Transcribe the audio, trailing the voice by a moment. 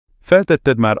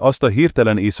Feltetted már azt a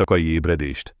hirtelen éjszakai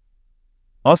ébredést?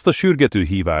 Azt a sürgető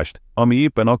hívást, ami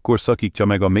éppen akkor szakítja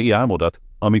meg a mély álmodat,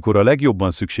 amikor a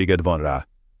legjobban szükséged van rá?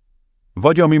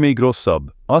 Vagy ami még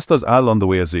rosszabb, azt az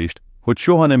állandó érzést, hogy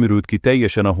soha nem ürült ki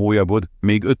teljesen a hólyagod,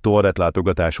 még 5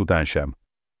 toalettlátogatás után sem.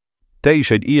 Te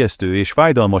is egy ijesztő és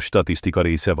fájdalmas statisztika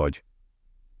része vagy.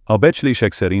 A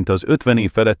becslések szerint az 50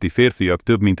 év feletti férfiak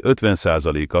több mint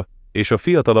 50%-a, és a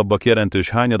fiatalabbak jelentős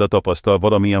hányada tapasztal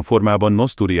valamilyen formában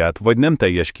nosztúriát vagy nem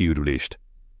teljes kiürülést.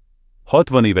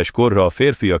 60 éves korra a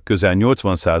férfiak közel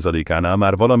 80%-ánál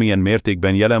már valamilyen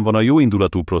mértékben jelen van a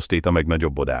jóindulatú prosztéta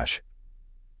megnagyobbodás.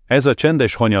 Ez a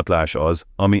csendes hanyatlás az,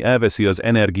 ami elveszi az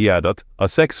energiádat, a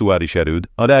szexuális erőd,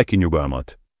 a lelki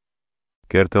nyugalmat.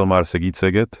 Kértél már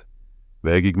segítséget?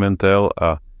 Végigmentél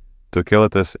a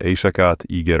tökéletes éjszakát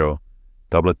ígérő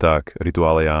tableták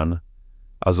rituálján,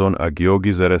 azon a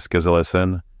gyógyszeres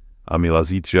kezelésen, ami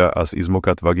lazítja az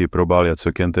izmokat vagy próbálja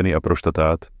csökkenteni a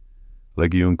prostatát.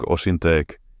 Legyünk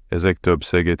őszinték, ezek több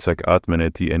segítségek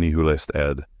átmeneti enyhülést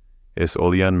ad, és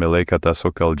olyan mellékata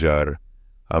sokkal gyár,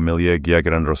 amelyek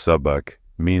gyakran rosszabbak,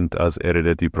 mint az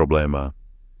eredeti probléma.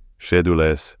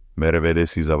 Sérülés,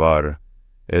 mervedési zavar,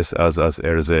 és az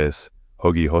érzés,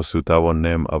 hogy hosszú távon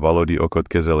nem a valódi okot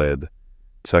kezeled,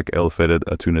 csak elfeded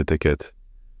a tüneteket.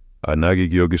 A nagy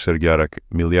gyógyszergyárak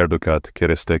milliárdokat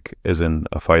kerestek ezen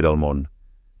a fájdalmon.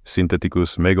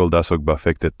 Szintetikus megoldásokba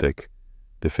fektettek,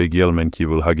 de figyelmen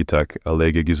kívül hagyták a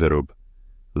legegyszerűbb,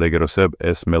 legrosszabb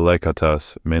és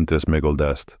mellékhatás mentes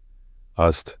megoldást.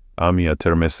 Azt, ami a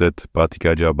természet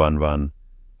patikájában van,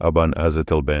 abban az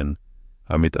ételben,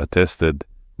 amit a teszted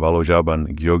valójában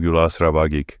gyógyulásra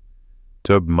vágik.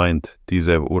 Több mint 10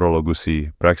 év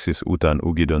urológusi praxis után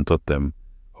úgy döntöttem,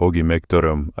 hogy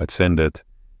megtöröm a csendet,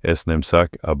 és nem csak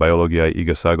a biológiai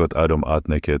igazságot adom át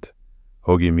neked,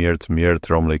 hogy miért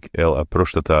romlik el a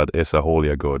prostatád és a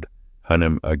húgyhólyagot,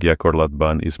 hanem a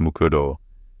gyakorlatban is működő,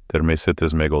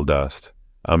 természetes megoldást,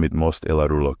 amit most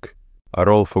elárulok.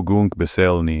 Arról fogunk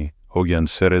beszélni, hogyan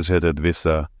szerezheted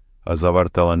vissza a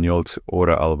zavartalan 8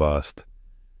 óra alvást,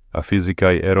 a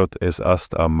fizikai erőt és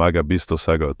azt a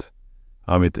magabiztosságot,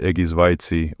 amit egész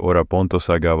vájci óra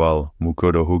pontoságával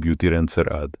működő húgyúti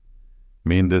rendszer ad.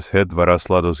 Mindez 7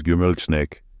 varázslatos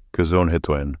gyümölcsnek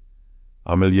köszönhetően,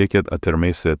 amelyeket a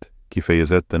természet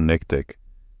kifejezetten nektek,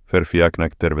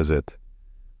 férfiaknak tervezett.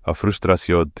 A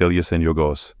frusztrációd teljesen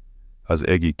jogos. Az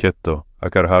egi 2,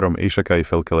 akár 3 éjszakai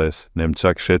felkelés nem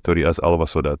csak sétori az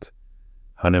alvászodat,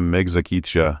 hanem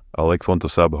megszakítja a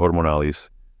legfontosabb hormonális,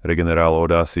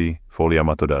 regenerálódási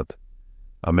folyamatodat.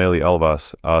 A mély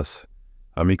alvás az,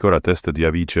 amikor a tested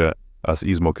javítja az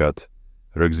izmokat,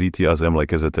 rögzíti az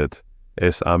emlékezetet,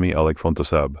 és ami a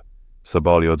legfontosabb,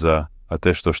 szabályozza a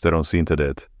testosteron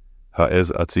szintedet. Ha ez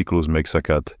a ciklus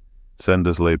megszakad,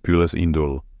 szendezlepülés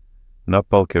indul.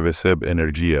 Nappal kevesebb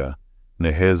energia,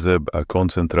 nehezebb a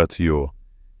koncentráció,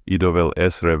 idővel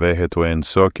észrevehetően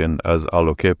csökken az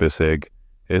állóképesség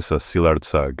és a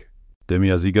szilárdság. De mi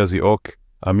az igazi ok,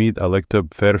 amit a legtöbb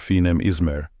férfi nem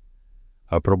ismer?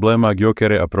 A probléma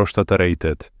gyökere a prostata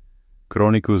rejtett.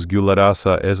 Krónikus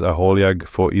gyulladása ez a húgyhólyag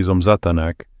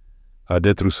izomzatának, a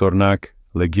detrussornak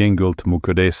legyengült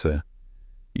működése.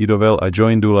 Idővel a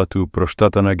jóindulatú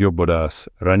prostata nagyobbodás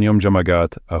rányomja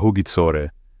magát a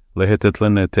húgyhólyagre,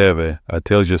 lehetetlenné téve a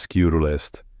teljes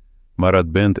kiürülést. Marad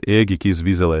bent égi kis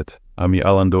vizelet, ami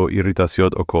állandó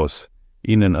irritációt okoz,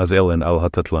 innen az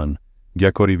ellenállhatatlan,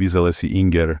 gyakori vizelési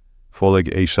inger, főleg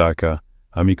éjszaka,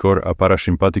 amikor a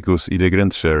parasimpatikus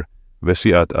idegrendszer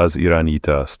veszi át az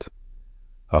irányítást.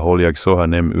 A húgyhólyag soha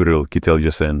nem ürül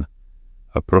kiteljesen,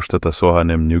 a prostata soha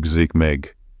nem nyugszik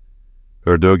meg.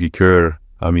 Ördögi kör,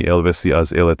 ami elveszi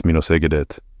az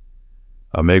életminőségedet.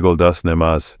 A megoldás nem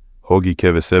az, hogy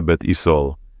kevesebbet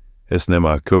iszol, ez nem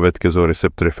a következő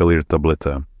receptre felírt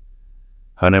tableta,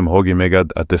 hanem hogy megad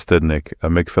a testednek a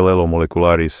megfelelő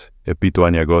molekuláris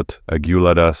epítőanyagot a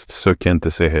gyulladást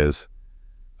csökkentéséhez,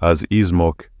 az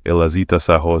izmok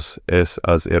elazításához és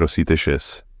az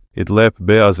erősítéshez. Itt lép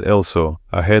be az elszó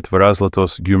a 7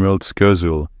 varázslatos gyümölcs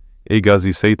közül,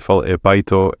 igazi szétfal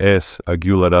epítő és a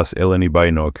gyulladás elleni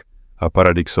bajnok, a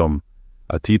paradicsom,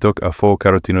 a titok a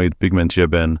fő-karotinoid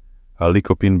pigmentjében, a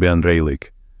likopinben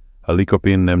rejlik. A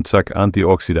likopin nem csak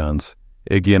antioxidáns,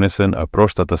 egyenesen a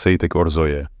prostata szétek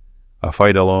orzója. A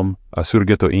fájdalom, a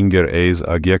sürgető inger ez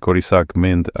a gyakoriság,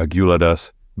 mint a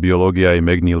gyulladás biológiai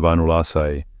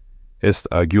megnyilvánulásai. Ezt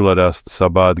a gyulladást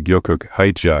szabad gyökök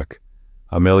hajtják,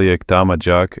 amelyek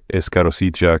támadják és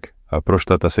károsítják a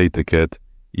prostata széteket,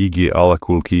 így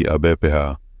alakul ki a BPH.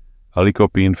 A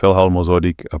likopin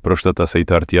felhalmozódik a prostata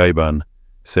széttartjaiban,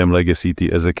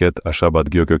 semlegesíti ezeket a szabad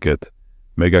gyököket,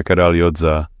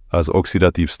 megakadályozza az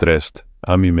oxidatív stresszt,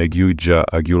 ami meggyújtja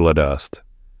a gyulladást.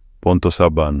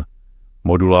 Pontosabban,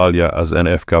 modulálja az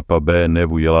NF-kappa B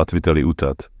nevű jelatviteli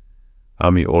utat,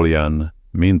 ami olyan,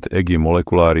 mint egy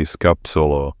molekuláris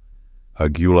kapszoló a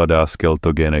gyulladás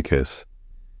keltogénekhez.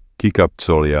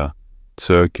 Kikapcsolja,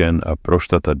 csökken a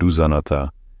prostata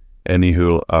duzzanata,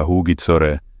 enyhül a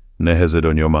húgycore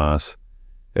nehezedő nyomás,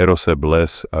 erősebb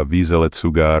lesz a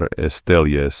vizelet-sugár és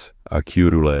teljes, a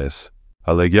kiürülés.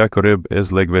 A leggyakoribb és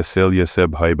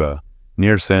legveszélyesebb hibá,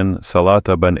 nyersen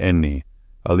szalátában enni,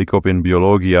 a likopin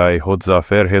biológiai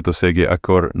hozzáférhetősége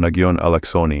akkor nagyon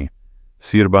alacsony.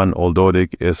 Szírban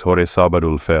oldódik és hore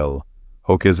szabadul fel,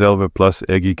 hogy kezelve plusz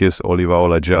egész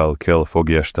olívaolajjal kell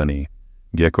fogyasztani.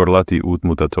 Gyakorlati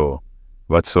útmutató.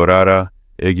 Vacsorára,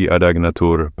 egy adag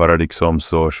natur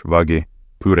paradicsom-szós vage,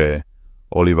 püré,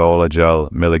 olívaolajjal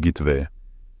melegítve.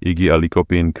 Így a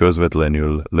likopin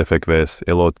közvetlenül lefekvés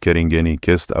előtt keringeni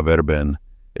kezd a vérben,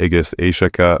 egész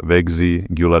éjszaka végzi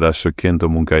gyulladás csökkentő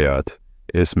munkáját,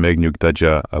 és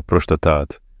megnyugtatja a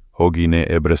prostatát, hogy ne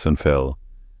ébreszen fel.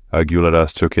 A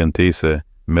gyulladás csökkentése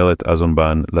mellett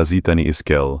azonban lazítani is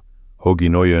kell, hogy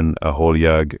nőjön a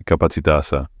húgyhólyag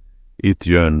kapacitása. Itt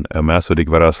jön a második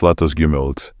varázslatos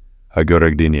gyümölcs, a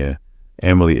görög dinnye,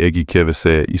 emeli egy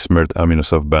kevéssé ismert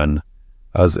aminosavban,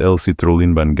 az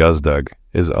L-citrulinban gazdag,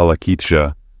 ez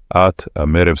alakítja át a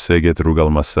merevséget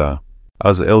rugalmassá.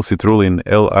 Az L-citrulin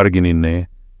L-argininne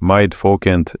majd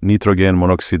fókent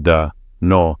nitrogén-monoxida,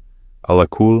 no,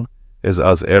 alakul, ez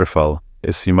az érfal,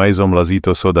 és szimajzom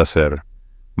lazító szodaszer.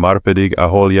 Márpedig a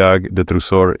húgyhólyag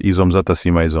detrusor izomzata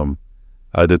szimajzom.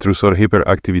 A detrusor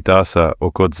hiperaktivitása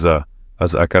okozza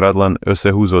az akaratlan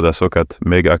összehúzódásokat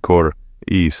meg akkor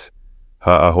is,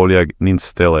 ha a húgyhólyag nincs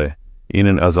tele,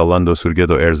 innen az állandó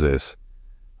szürgető érzés.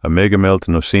 A megemelt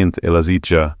nősint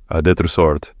elazítja a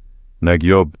detrusort,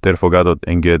 nagyobb terfogadót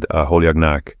enged a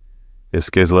húgyhólyagnak, és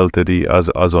kézlelteti az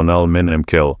azonnal nem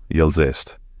kell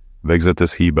jelzést.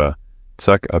 Végzetes hiba,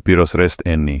 csak a piros reszt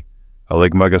enni. A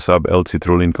legmagasabb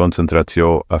L-citrulin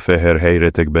koncentráció a fehér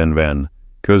helyretekben van,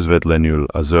 közvetlenül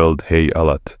a zöld hely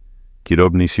alatt.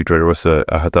 Kidobni sikerülse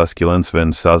a hatás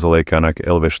 90%-ának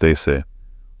elvestése.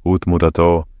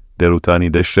 Útmutató, délutáni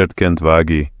desertkent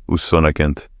vági,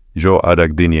 usszonakent, jó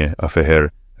adag dinnye a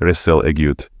fehér resszel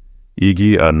együtt.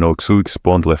 Így a noxux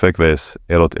pont lefekvés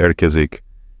előtt érkezik,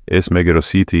 és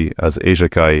megerősíti az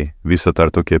éjszakai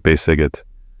visszatartó képességet.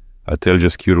 A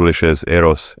teljes kiürüléshez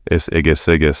erős és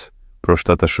egészséges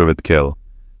prostatasövet kell.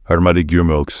 Harmadik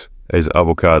gyümölcs, ez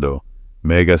avokádó,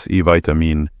 megas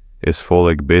I-vitamin, és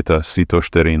főleg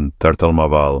beta-szitosterin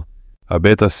tartalmával. A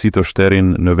beta-szitosterin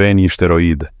növényi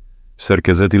steroid,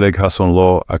 szerkezetileg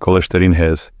hasonló a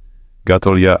kolesterinhez,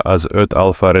 gátolja az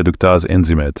 5-alfa-reduktáz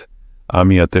enzimet,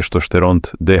 ami a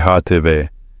testosteront DHTV,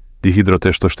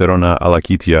 dihidrotestosterona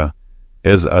alakítja,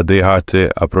 ez a DHT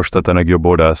a prostatának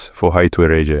jobbodás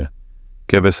fohajtóerége.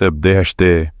 Kevesebb DHT,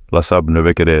 lasább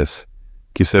növekedés,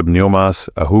 kisebb nyomás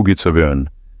a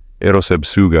húgycövön, erősebb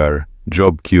szugár,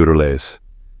 jobb kiürülés.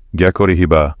 Gyakori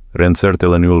hiba,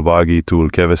 rendszertelenül vági túl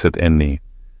keveset enni.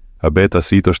 A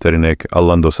beta-szitosterinek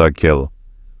állandóság kell.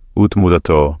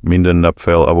 Útmutató, minden nap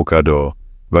fel avokádó,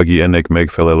 vági ennek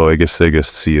megfelelő egészséges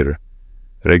szír.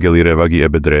 Reggelire vági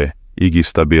ebédre, így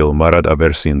stabil marad a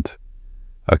vérszint.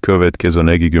 A következő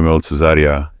négy gyümölcs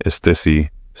zárja, és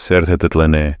teszi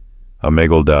szedhetetlenné a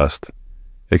megoldást.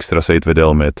 Extra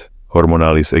szétvedelmet,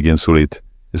 hormonális egyensúlyt,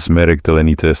 és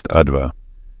méregtelenítést adva.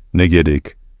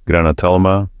 Negyedik,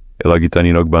 granatalma,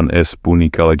 elagitaninokban és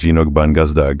punikalagzinokban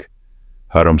gazdag.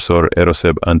 Háromszor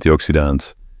erősebb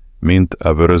antioxidáns, mint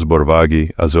a vörösbor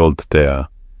vági a zöld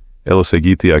tea.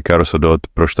 Elősegíti a károsodott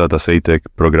prostataszejtek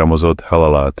programozott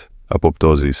halálát,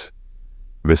 apoptózis.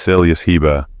 Veseljes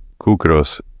hiba,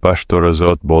 kukros,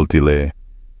 pastorozott boltilé,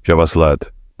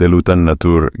 javaslat, délután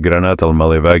natur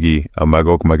granatalmale vági a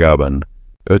magok magában.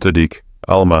 Ötödik,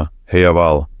 alma,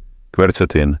 helyával,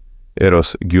 quercetin,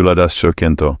 erős gyulladás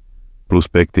csökkentő, plusz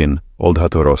pektin,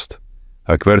 oldható rost.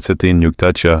 A quercetin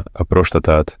nyugtatja a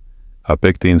prostatát, a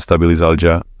pektin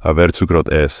stabilizálja a vércukrot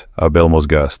és a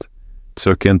belmozgást.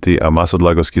 Csökkenti a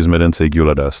másodlagos kismedencei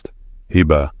gyulladást.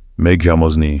 Hiba,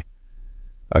 meghamozni.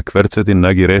 A quercetin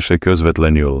nagírése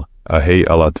közvetlenül a hely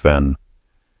alatt van.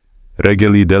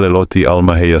 Reggeli délelőtti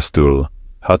almahelyeztől.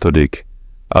 Hatodik,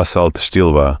 aszalt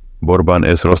stilva, borban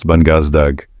és rostban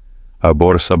gazdag. A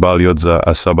bor szabályozza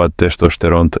a szabad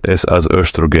testosteront és az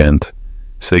ösztrogént.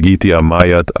 Segíti a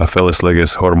májat a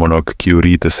felesleges hormonok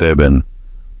kiürítésében.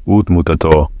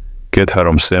 Útmutató,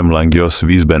 2-3 szem gyors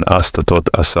vízben áztatott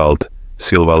aszalt,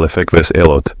 szilva lefekvés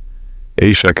előtt.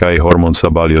 Éjszakai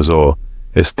hormonszabályozó,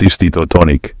 és tisztító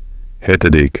tonik.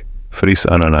 Hetedik, friss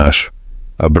ananás.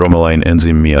 a bromelain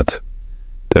enzim miatt.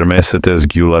 Természetes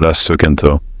gyulladás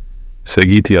csökkentő.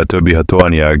 Segíti a többi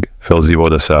hatóanyag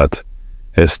felszívódását.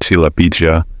 Ez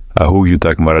csillapítja a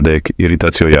húgyútak maradék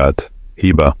irritációját.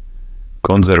 Hiba.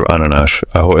 Konzerv ananás,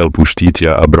 ahol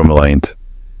elpusztítja a bromelaint.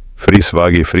 Friss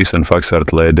vági frissen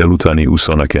faxart le délutáni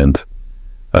úszonaként.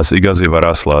 Az igazi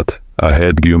varázslat a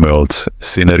 7 gyümölcs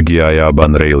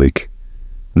szinergiájában rejlik.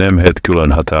 Nem 7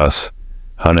 külön hatás,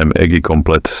 hanem egy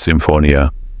komplett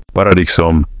szimfónia.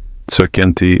 Paradigm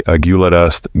csökkenti a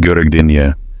gyulladást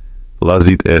görögdínnye.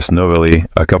 Lazít és növeli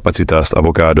a kapacitást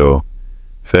avokádó.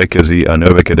 Felkezi a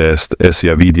növekedést és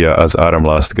javítja az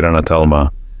áramlást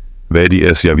granatálma. Védi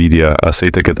és javítja a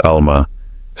széteket alma.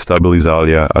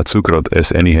 Stabilizálja a cukrot és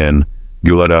enyhén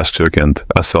gyulladást csökkent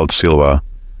a szaltsilva.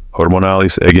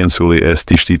 Hormonális egyensúly és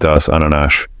tisztítás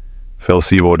ananás.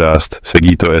 Felszívódást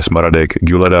segítő és maradék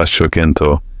gyulladást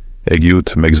csökkentő.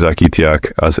 Együtt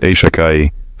megszakítják az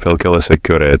éjszakai felkelések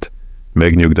körét.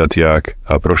 Megnyugtatják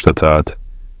a prostatát.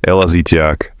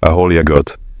 Elazítják a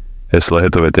húgyhólyagot. Ez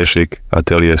lehetővé teszik a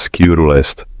teljes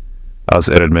kiürülést.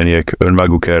 Az eredmények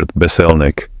önmagukért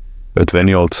beszélnek.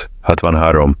 58,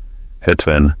 63,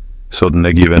 70,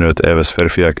 45 éves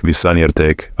férfiak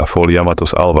visszanyerték a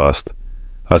folyamatos alvást,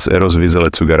 az eros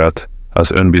vizeletsugarat,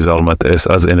 az önbizalmat és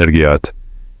az energiát.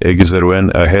 Egyszerűen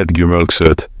a 7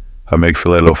 gyümölcsöt a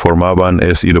megfelelő formában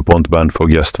és időpontban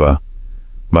fogyasztva.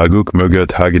 Maguk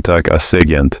mögött hágíták a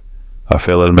szégyent, a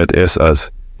félelmet és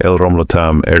az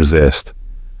elromlottam érzést.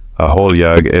 A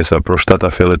húgyhólyag és a prostata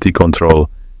feletti kontroll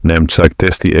nem csak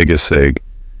testi egészség.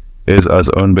 Ez az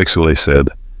önbecsülésed,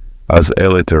 az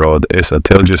életerod és a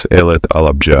teljes élet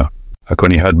alapja. A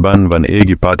konyhádban van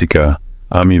egy patika,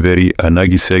 ami veri a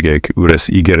nehézségek üres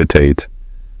ígéreteit.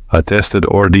 A teszted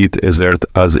ordít ezért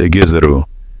az egészszerű,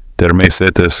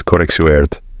 természetes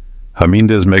korrekcióért. Ha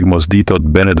mindez megmozdított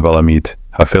benned valamit,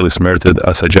 ha felismerted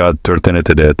a saját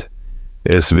történetedet,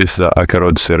 és vissza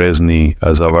akarod szerezni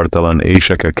a zavartalan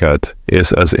éjszakakat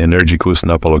és az energikus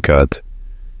nappalokat,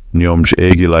 nyomj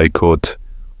egy lájkot,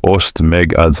 oszd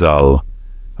meg azzal,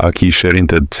 aki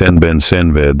szerinted csendben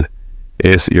szenved,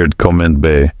 és írd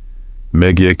kommentbe,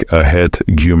 megjegyek a 7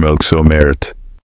 gyümölcsömért.